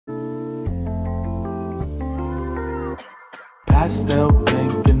still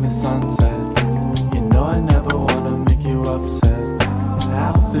blink in the sunset. You know I never wanna make you upset.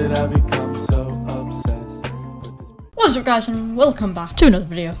 How did I become so obsessed with this? What's up guys, and welcome back to another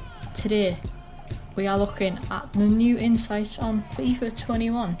video. Today we are looking at the new insights on FIFA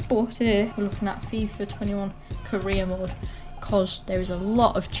 21, but today we're looking at FIFA 21 career mode because there is a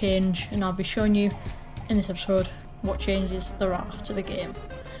lot of change, and I'll be showing you in this episode what changes there are to the game.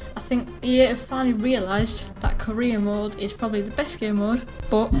 I think EA have finally realised that career mode is probably the best game mode,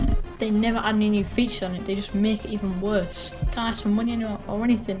 but they never add any new features on it. They just make it even worse. Can't ask for money or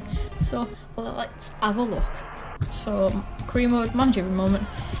anything. So let's have a look. So career mode, manage every moment.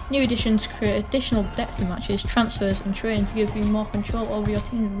 New additions create additional depth in matches, transfers and training to give you more control over your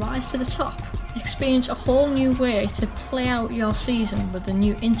team's rise to the top. Experience a whole new way to play out your season with the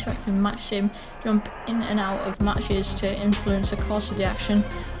new interactive match sim. Jump in and out of matches to influence the course of the action,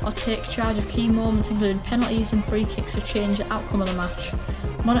 or take charge of key moments including penalties and free kicks to change the outcome of the match.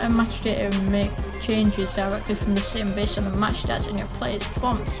 Monitor match data and make changes directly from the sim based on the match stats and your player's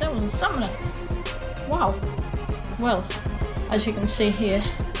performance. So and stamina. Wow. Well, as you can see here,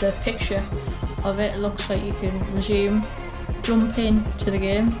 the picture of it looks like you can resume, jump in to the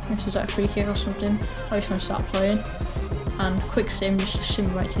game, if there's like a free kick or something, or you just want to start playing, and quick sim, just to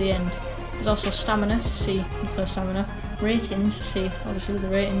sim right to the end. There's also stamina to see the stamina, ratings to see obviously the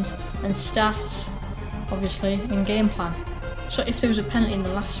ratings, and stats obviously in game plan. So if there was a penalty in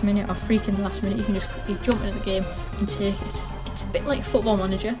the last minute or free kick in the last minute, you can just quickly jump into the game and take it. It's a bit like Football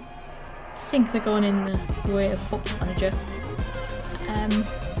Manager. I think they're going in the way of Football Manager.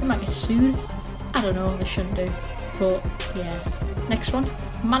 They might get sued. I don't know, they shouldn't do. But yeah. Next one.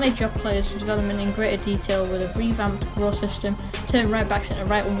 Manage your players' development in greater detail with a revamped role system. Turn right backs into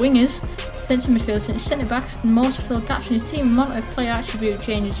right wingers, defensive midfielders into centre backs, and more to fill gaps in your team. Monitor player attribute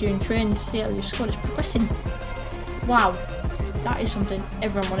changes during training to see how your squad is progressing. Wow, that is something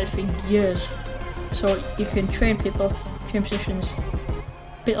everyone wanted for years. So you can train people, train positions,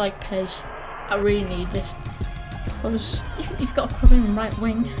 a bit like PES. I really need this, because if you've got a problem in right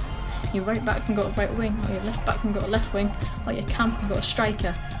wing, your right back can go to right wing, or your left back can go to left wing, or your cam can go to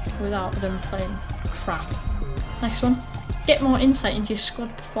striker without them playing crap. Next one. Get more insight into your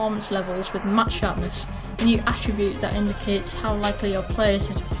squad performance levels with match sharpness, a new attribute that indicates how likely your players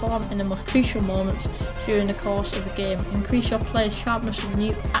are to perform in the most crucial moments during the course of the game. Increase your players' sharpness with a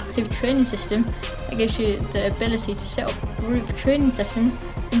new active training system that gives you the ability to set up group training sessions,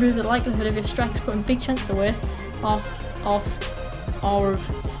 improve the likelihood of your strikers putting big chances away, or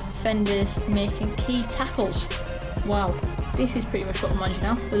of defenders making key tackles. Wow, this is pretty much Football Manager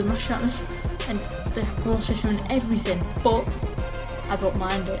now, with the match sharpness and the goal system and everything, but I don't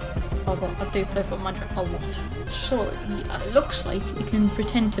mind it, although I do play Football Manager a lot. So it looks like you can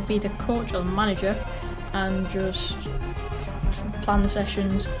pretend to be the coach or the manager and just plan the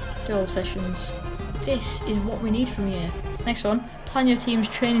sessions, do all the sessions. This is what we need from here. Next one, plan your team's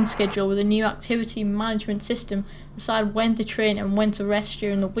training schedule with a new activity management system. Decide when to train and when to rest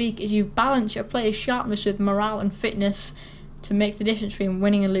during the week as you balance your players' sharpness with morale and fitness to make the difference between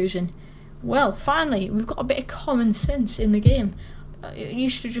winning and losing. Well, finally, we've got a bit of common sense in the game. It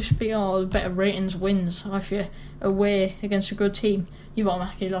used to just be, oh, better ratings wins. If you're away against a good team, you've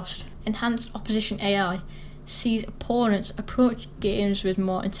automatically lost. Enhanced opposition AI sees opponents approach games with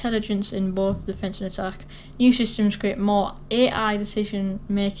more intelligence in both defence and attack. New systems create more AI decision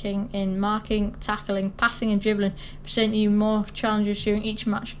making in marking, tackling, passing and dribbling, present you more challenges during each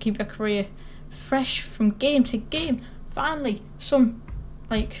match, keep your career fresh from game to game. Finally, some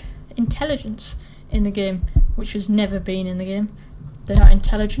intelligence in the game, which has never been in the game. They're not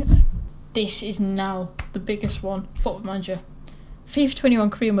intelligent. This is now the biggest one. Football Manager. FIFA 21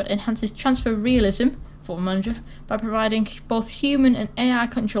 career mode enhances transfer realism, Football Manager, by providing both human and AI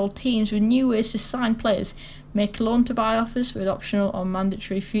controlled teams with new ways to sign players, make loan to buy offers with optional or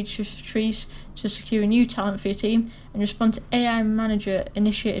mandatory future trees to secure new talent for your team, and respond to AI manager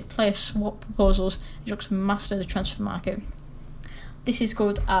initiated player swap proposals as you look to master the transfer market. This is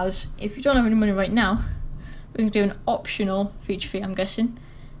good, as if you don't have any money right now, we can do an optional feature fee, I'm guessing,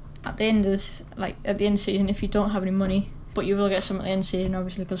 at the end of this, at the end of the season, if you don't have any money, but you will get some at the end of the season,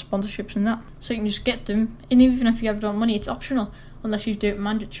 obviously, because sponsorships and that. So you can just get them, and even if you have no money, it's optional, unless you do it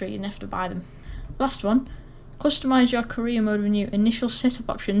mandatory and have to buy them. Last one, customise your career mode with new initial setup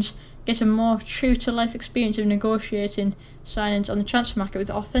options, get a more true-to-life experience of negotiating signings on the transfer market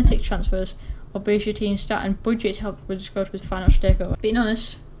with authentic transfers, or boost your team's starting budget to help with the squad with financial takeover. Being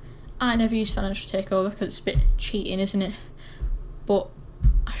honest, I never use financial takeover because it's a bit cheating, isn't it? But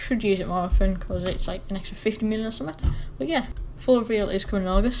I should use it more often because it's like an extra 50 million or something. But yeah, full reveal is coming in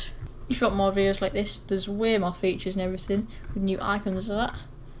August. If you want more videos like this, there's way more features and everything with new icons and that.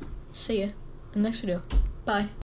 See ya in the next video. Bye.